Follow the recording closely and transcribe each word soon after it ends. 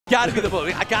Gotta be the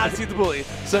bully. I gotta see the bully.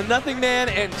 So Nothingman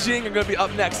and Jing are gonna be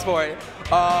up next for it.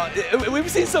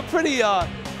 We've seen some pretty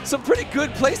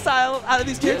good play style out of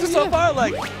these characters so far.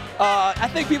 Like, I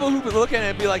think people who've been looking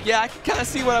at it be like, yeah, I can kind of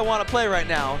see what I want to play right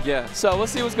now. Yeah. So we'll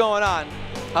see what's going on.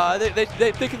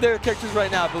 They think of their characters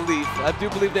right now, I do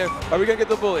believe they're. Are we gonna get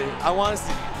the bully? I want to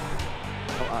see.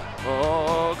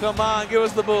 Oh, come on, give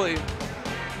us the bully.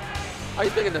 Are you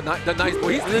thinking the nice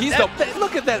boy?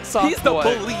 Look at that soft He's the boy.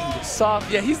 bully. Soft.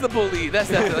 Yeah, he's the bully. That's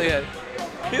definitely it.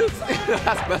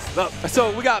 That's messed up. So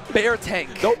we got Bear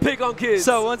Tank. Don't pick on kids.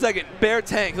 So 1 second, Bear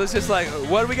Tank. Let's just like,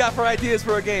 what do we got for ideas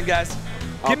for a game, guys?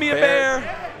 Give me a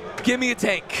bear. Give me a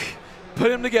tank. Put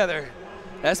them together.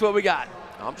 That's what we got.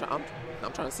 I'm trying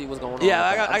to see what's going on.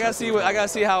 Yeah, I gotta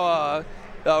see how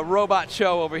Robot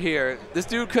Cho over here. This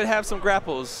dude could have some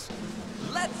grapples.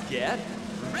 Let's get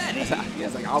ready. He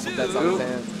has like alphabets on his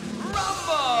hands.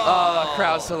 Rumble!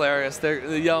 Crowd's hilarious.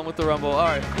 They're yelling with the rumble. All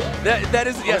right, that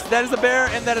is a bear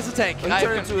and that is a tank. He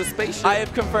turned into a spaceship. I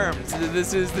have confirmed.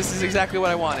 This is exactly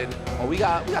what I wanted. Oh, we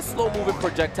got slow moving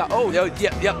projectile. Oh,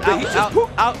 yep.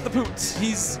 Out the poots.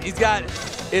 He's got.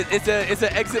 It's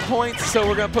an exit point, so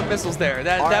we're gonna put missiles there.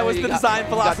 That was the design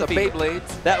philosophy. Got the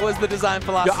Beyblades. That was the design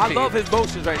philosophy. Yo, I love his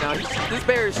motions right now. This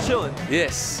bear is chilling.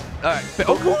 Yes. All right.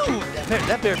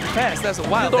 That bear can fast. That's a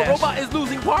wild dash. The robot is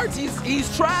losing parts.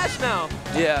 He's trash now.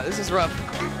 Yeah, this is rough.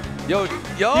 Yo.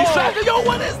 He's trash. Yo,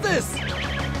 what is this?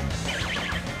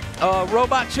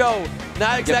 Robot Cho.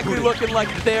 Not exactly looking like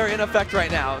they're in effect right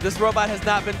now. This robot has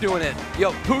not been doing it.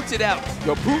 Yo, poots it out.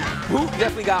 Yo, Poot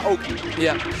definitely got Oki.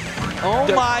 Yeah. Oh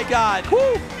my God.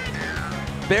 Woo.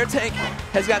 Bear Tank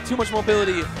has got too much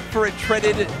mobility for a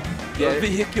treaded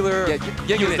vehicular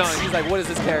unit. He's like, what does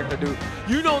this character do?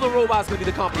 You know the robot's going to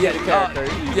be the complicated character.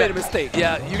 You made a mistake.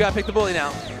 Yeah, you got to pick the bully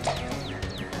now.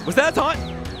 Was that a taunt?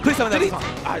 Please tell me that was a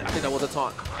taunt. I think that was a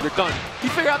taunt. You're done. He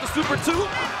figured out the super 2?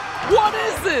 What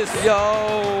is this?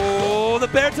 Yo, the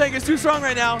Bear Tank is too strong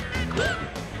right now.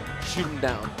 Shoot him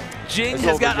down. Jing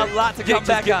has got a lot to come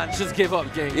back on. Just give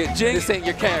up, Jing. Yeah, Jing. This ain't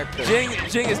your character.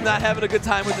 Jing is not having a good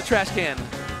time with the trash can.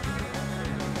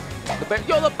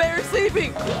 The bear is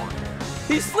sleeping.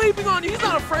 He's sleeping on you. He's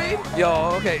not afraid.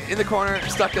 Yo, okay, in the corner,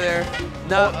 stuck there.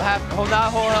 Not a whole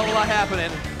hell of a lot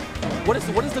happening. What is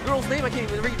the girl's name? I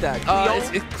can't even read that.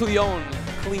 It's Clione.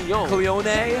 Clione.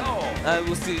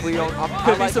 We'll see. Clione.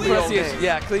 Could be some pronunciation.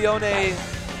 Yeah, Clione.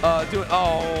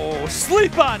 Oh,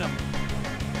 sleep on him.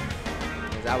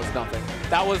 That was nothing.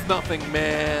 That was nothing,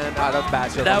 man. That's a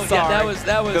bad joke. I'm sorry.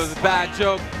 That was a bad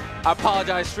joke. I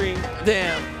apologize, stream.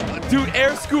 Damn. Dude,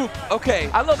 air scoop. Okay.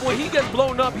 I love when he gets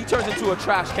blown up, he turns into a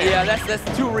trash can. Yeah,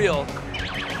 that's too real.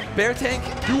 Bear Tank,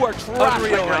 you are trash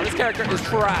unreal right now. This character is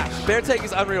trash. Bear Tank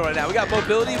is unreal right now. We got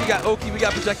mobility, we got Oki, we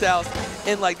got projectiles,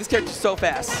 and like this character's so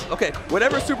fast. Okay,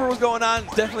 whatever super was going on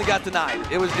definitely got denied.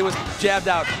 It was jabbed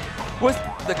out. What's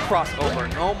the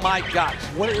crossover? Oh my gosh.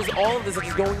 What is all of this that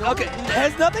is going on? Okay,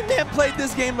 has Nothingman played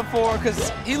this game before?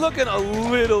 Because he's looking a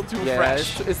little too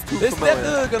fresh. It's too It's familiar.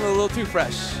 definitely looking a little too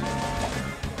fresh.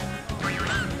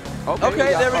 Okay,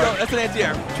 there we go. That's an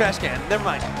anti-air. Trash can. Never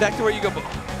mind. Back to where you go.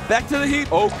 Back to the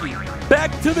heap. Oki.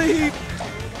 Back to the heap.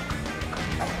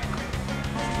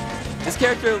 This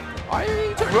character,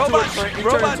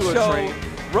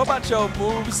 Robot Cho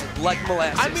moves like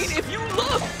molasses. I mean, if you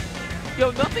look,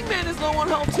 yo, Nothingman is low on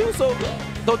health too, so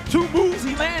the 2 moves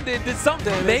he landed did some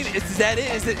damage. Maybe, is that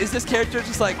it? Is this character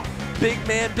just like big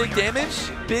man, big damage,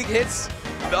 big hits?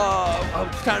 I'm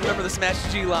trying to remember the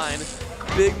Smash G line.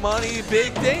 Big money,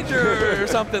 big danger, or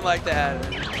something like that.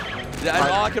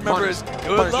 All I can remember is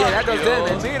good luck. Yeah, that does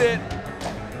damage. Need it.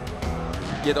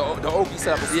 Yeah, the Oki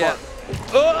setup is smart.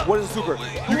 What is the super?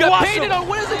 You got got painted on.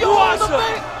 What is it? Yo, the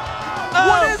thing.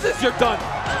 What is this? You're done.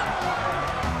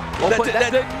 That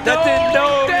did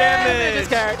no damage. This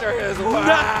character is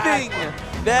nothing.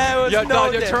 That was You're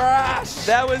done. You're trash.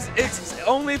 That was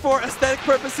only for aesthetic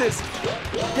purposes.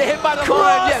 Get hit by the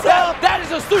line. Yeah, that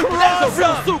is a super. That is a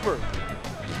real super.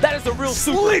 That is a real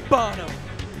super. Sleep on him.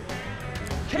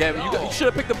 Yeah, you should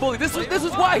have picked the bully. This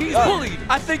is why he's bullied.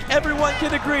 I think everyone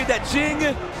can agree that Jing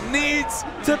needs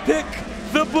to pick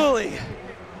the bully.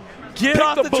 Get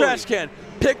off the trash can.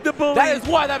 Pick the bully. That is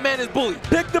why that man is bullied.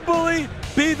 Pick the bully.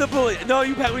 Be the bully. No,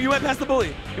 you went past the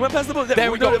bully. You went past the bully.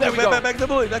 There we go. There we go. Back to the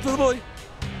bully. Back to the bully.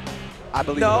 I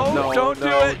believe no, don't do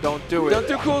it. Don't do it. Don't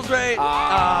do Cool Straight.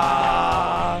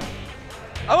 I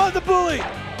want the bully.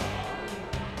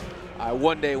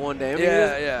 One day. I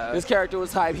mean, This character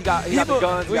was hype. He got the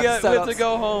guns. We have to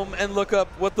go home and look up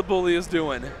what the bully is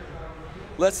doing.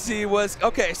 Let's see what's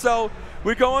okay. So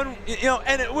we're going,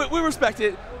 and we respect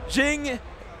it. Jing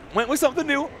went with something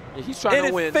new. Yeah, he's trying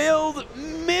to win. And it failed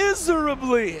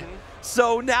miserably.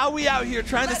 So now we out here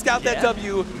trying to scout that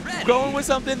W, going with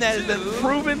something that has been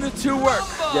proven to work.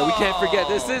 Yeah, we can't forget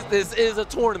this is a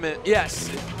tournament.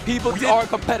 Yes, people are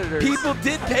competitors. People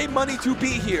did pay money to be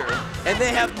here, and they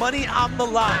have money on the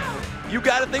line. You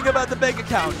got to think about the bank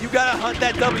account. You got to hunt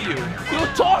that W.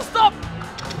 You're tossed up.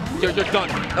 You're done.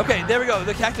 Okay, there we go.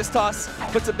 The cactus toss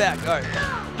puts it back. All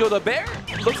right. Yo, the bear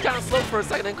looks kind of slow for a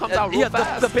second, then comes out real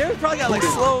fast. The bear's probably got like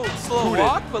slow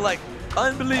walk, but like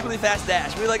unbelievably fast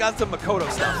dash. We're like on some Makoto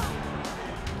stuff.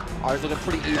 Ours looking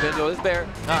pretty even. Yo, this bear,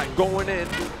 all right, going in.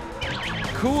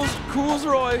 Cools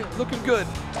Roy looking good.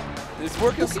 It's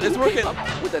working. It's working.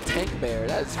 With the tank bear,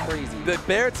 that is crazy. The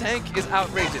bear tank is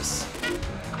outrageous.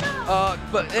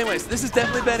 But anyways, this has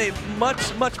definitely been a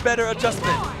much better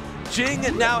adjustment. Jing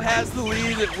now has the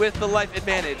lead with the life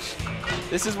advantage.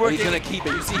 This is working. He's gonna keep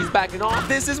it. You see, he's backing off.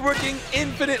 This is working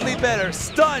infinitely better.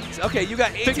 Stunned. Okay, you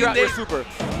got 18 days. Super.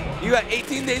 You got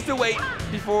 18 days to wait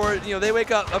before they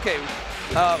wake up. Okay,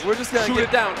 we're just gonna shoot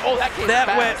it down. Oh, that came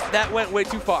fast. That went way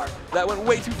too far. That went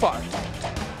way too far.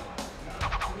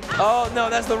 Oh no,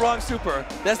 that's the wrong super.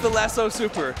 That's the lasso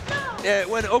super.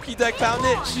 When Oki Deck found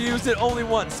it, she used it only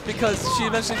once because she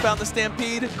eventually found the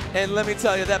Stampede, and let me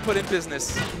tell you, that put in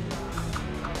business.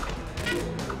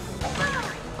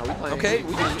 Okay,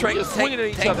 we're just swinging at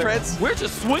each other. We're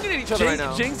just swinging at each other right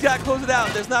now. Jing's got to close it out.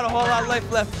 There's not a whole lot of life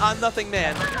left on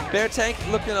Nothingman. Bear Tank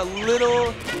looking a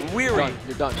little weary.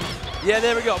 You're done. Yeah,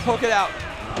 there we go. Poke it out.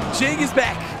 Jing is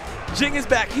back. Jing is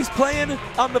back. He's playing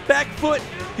on the back foot.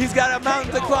 He's got a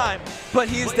mountain to climb, but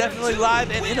he is definitely live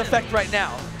and in effect right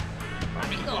now.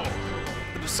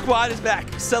 The squad is back,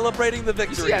 celebrating the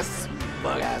victory. Yes.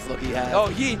 Mug-ass look he has. Oh,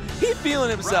 he feeling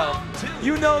himself.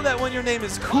 You know that when your name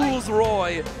is Cools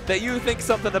Roy, that you think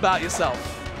something about yourself.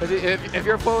 If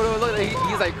your photo, look,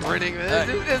 he's like grinning.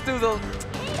 This dude's a... All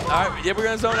right, yeah, we're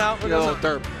gonna zone out. We're gonna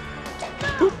derp.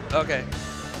 Boop. Okay.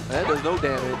 That does no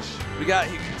damage. We got,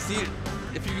 you can see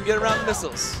if you can get around the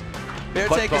missiles. Bear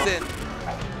Tank is in.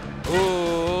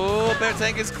 Ooh, Bear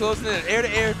Tank is closing in. Air to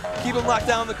air, keep him locked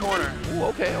down in the corner. Ooh,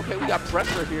 okay, we got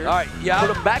pressure here. All right, yeah.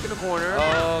 Put him back in the corner.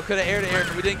 Oh, could have air to air,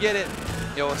 we didn't get it.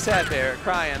 Yo, sad Bear,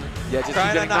 crying. Yeah, just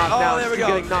crying getting knocked down. Oh, there we go.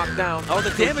 Getting knocked down. Oh,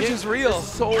 the damage is real.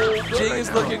 So good. Jing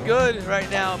is looking good right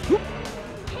now. Boop.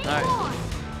 All right.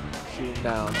 Shoot him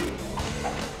down.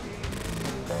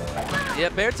 Yeah,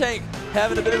 Bear Tank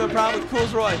having a bit of a problem with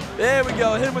Cools Roy. There we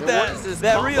go. Hit him with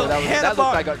that real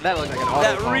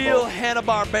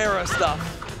Hanna-Barbera stuff.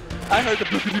 I heard the.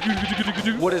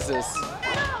 What is this?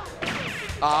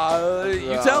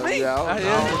 You tell me. Yeah, I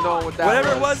don't know what that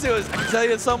Whatever it was, I can tell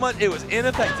you so much. It was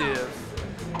ineffective.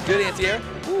 Good anti-air.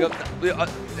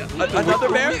 Another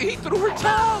bear. He threw her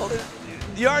child.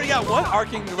 You already got one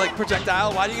arcing like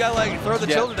projectile. Why do you gotta like throw the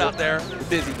children out there? We're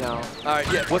busy now. All right,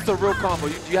 yeah. What's the real combo?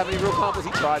 Do you have any real combos?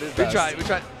 He tried his best. We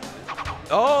tried.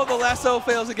 Oh, the lasso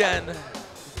fails again.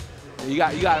 You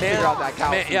got to figure out that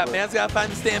cow. Yeah, man's gotta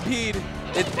find the Stampede.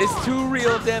 It's too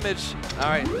real damage. All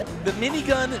right, the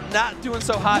minigun not doing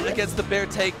so hot against the Bear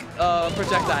Tank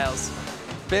projectiles.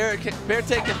 Bear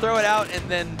Tank can throw it out and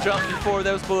then jump before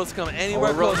those bullets come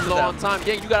anywhere close to them. On time.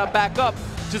 Yeah, you gotta back up.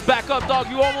 Just back up, dog.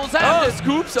 You almost have this.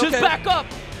 Scoops. Okay. Just back up.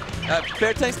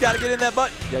 Bear Tank's got to get in that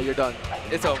butt. Yeah, you're done.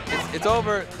 It's over. It's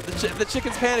over. The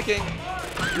chicken's panicking.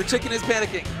 The chicken is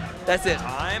panicking. That's it.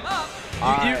 I'm up.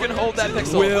 You can hold that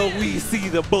pixel. Will we see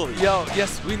the bully? Yo,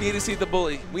 yes, we need to see the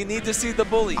bully. We need to see the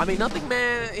bully. I mean,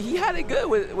 Nothingman, he had it good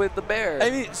with the bear. I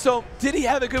mean, so did he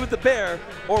have it good with the bear,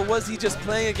 or was he just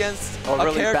playing against a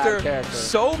really character bad character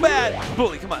so bad?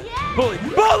 Bully, come on. Bully.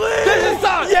 This is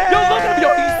Yeah! Yo, look at him. Yo,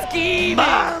 he's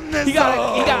scheming. He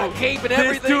got a cape and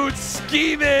everything. This dude's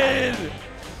scheming.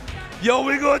 Yo,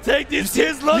 we're gonna take this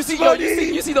kid's lunch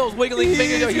money. You see those wiggling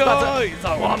fingers? Yo, he's about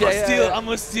to, I'm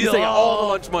gonna steal all the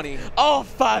lunch money. All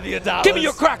 $5 of your dollars. Give me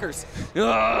your crackers.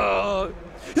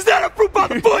 Is that a fruit by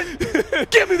the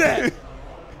foot? Give me that.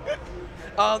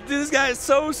 Dude, this guy is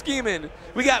so scheming.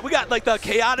 We got like the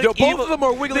chaotic evil. Both of them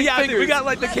are wiggling fingers. We got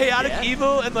like the chaotic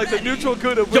evil and like the neutral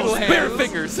good of wiggle hands. Bare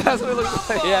fingers. That's what it looks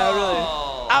like. Yeah, really.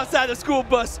 Outside the school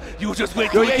bus, you just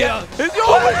wait till we get out. See this?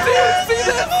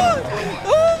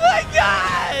 Oh my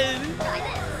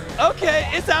God! Okay,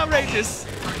 it's outrageous.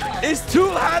 It's too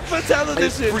hot for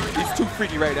television. It's too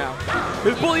freaky right now.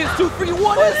 His bully is too freaky.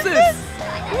 What is this?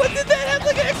 What did that have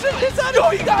like an extra hits on? Yo,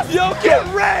 he got. Yo, get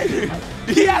ready.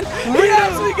 He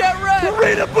actually get red.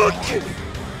 Read a book.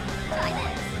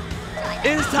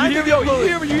 It's time to go. You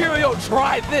hear me? Yo,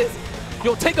 try this.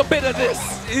 Yo, take a bit of this.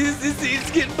 He's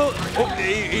getting both. Oh,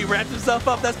 he wrapped himself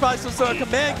up. That's probably some sort of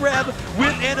command grab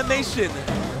with animation.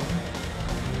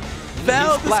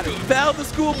 Val the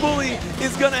school bully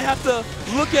is going to have to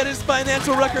look at his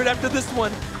financial record after this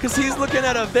one because he's looking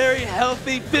at a very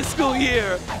healthy fiscal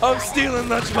year of stealing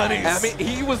lunch monies. I mean,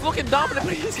 he was looking dominant,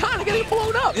 but he's kind of getting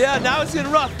blown up. Yeah, now it's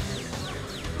getting rough.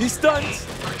 He's stunned.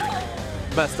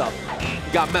 Messed up.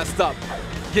 He got messed up.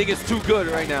 Jing is too good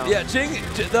right now. Yeah, Jing,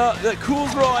 the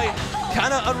Cools Roy,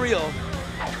 kind of unreal.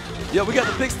 Yo, we got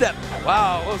the big step.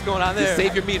 Wow, what's going on there? Just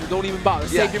save your meter. Don't even bother.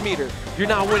 Yeah. Save your meter. You're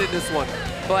not winning this one.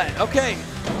 But okay,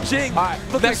 Jing. All right,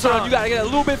 look next round, you gotta get a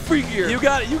little bit freakier. You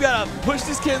gotta push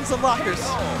this kid in some lockers.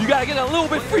 You gotta get a little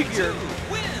bit freakier.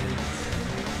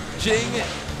 Jing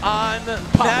on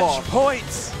Pop match off.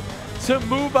 points to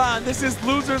move on. This is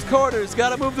losers quarters.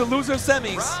 Gotta move to loser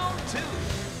semis. Round 2.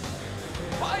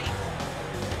 Fight.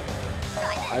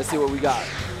 I see what we got.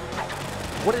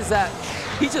 What is that?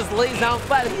 He just lays down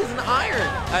flat. He's an iron.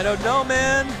 I don't know,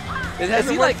 man. It Is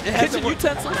hasn't he worked. like It hasn't kitchen worked.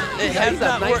 utensils? It has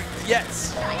not worked yet.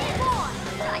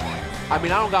 I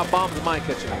mean, I don't got bombs in my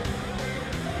kitchen.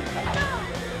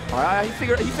 All right, he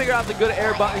figured out the good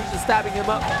air button. He's just stabbing him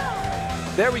up.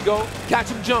 There we go. Catch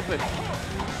him jumping.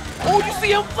 Oh, you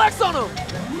see him flex on him.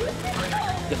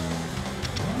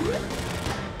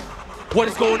 What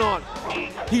is going on?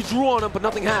 He drew on him, but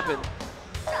nothing happened.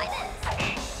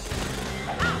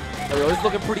 There we go. He's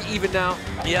looking pretty even now.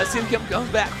 Yeah, see him comes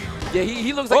back. Yeah,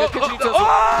 he looks like a kitchen utensil.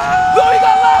 Oh! No, he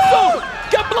got lassoed!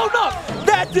 Got blown up!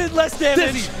 That did less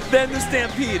damage Dizzy. than the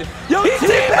Stampede. Yo, He's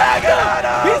teabagging teabagging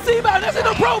him! him! He's teabagging. That's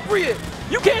inappropriate!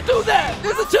 You can't do that!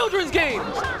 This is a children's game!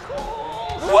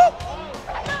 Whoop!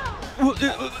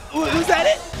 Was that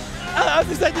it? I was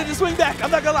expecting to swing back.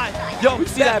 I'm not gonna lie. Yo, You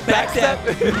see that back step?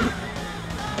 stab.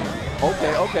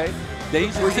 Okay. Then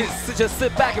he just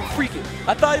sit back and freak it.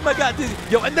 I thought he might got dizzy.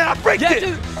 Yo, and then I freaked Yeah,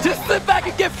 it. just sit back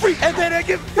and get freaked. And then I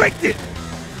get freaked it.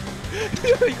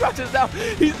 He crouches down.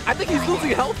 I think he's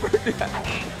losing health for that.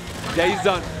 Yeah, he's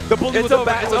done. The bully It's was, over, a,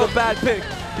 bad, it's was a over. bad pick.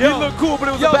 Yo, He looked cool, but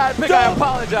it was yo, a bad pick. I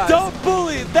apologize. Don't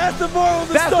bully. That's the moral of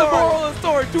the That's story. the moral of the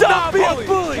story. Do Don't not be bully. a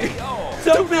bully.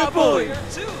 KO. Don't be a bully. Player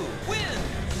 2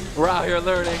 wins. We're out here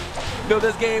learning. You know,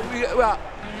 this game,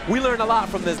 we learn a lot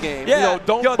from this game. Yeah, You know,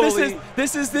 don't yo, bully.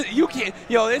 this is the you can't.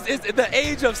 Yo, it's the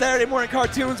age of Saturday morning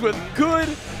cartoons with good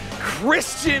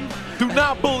Christian. Do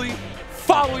not bully.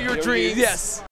 Follow your dreams. Yes.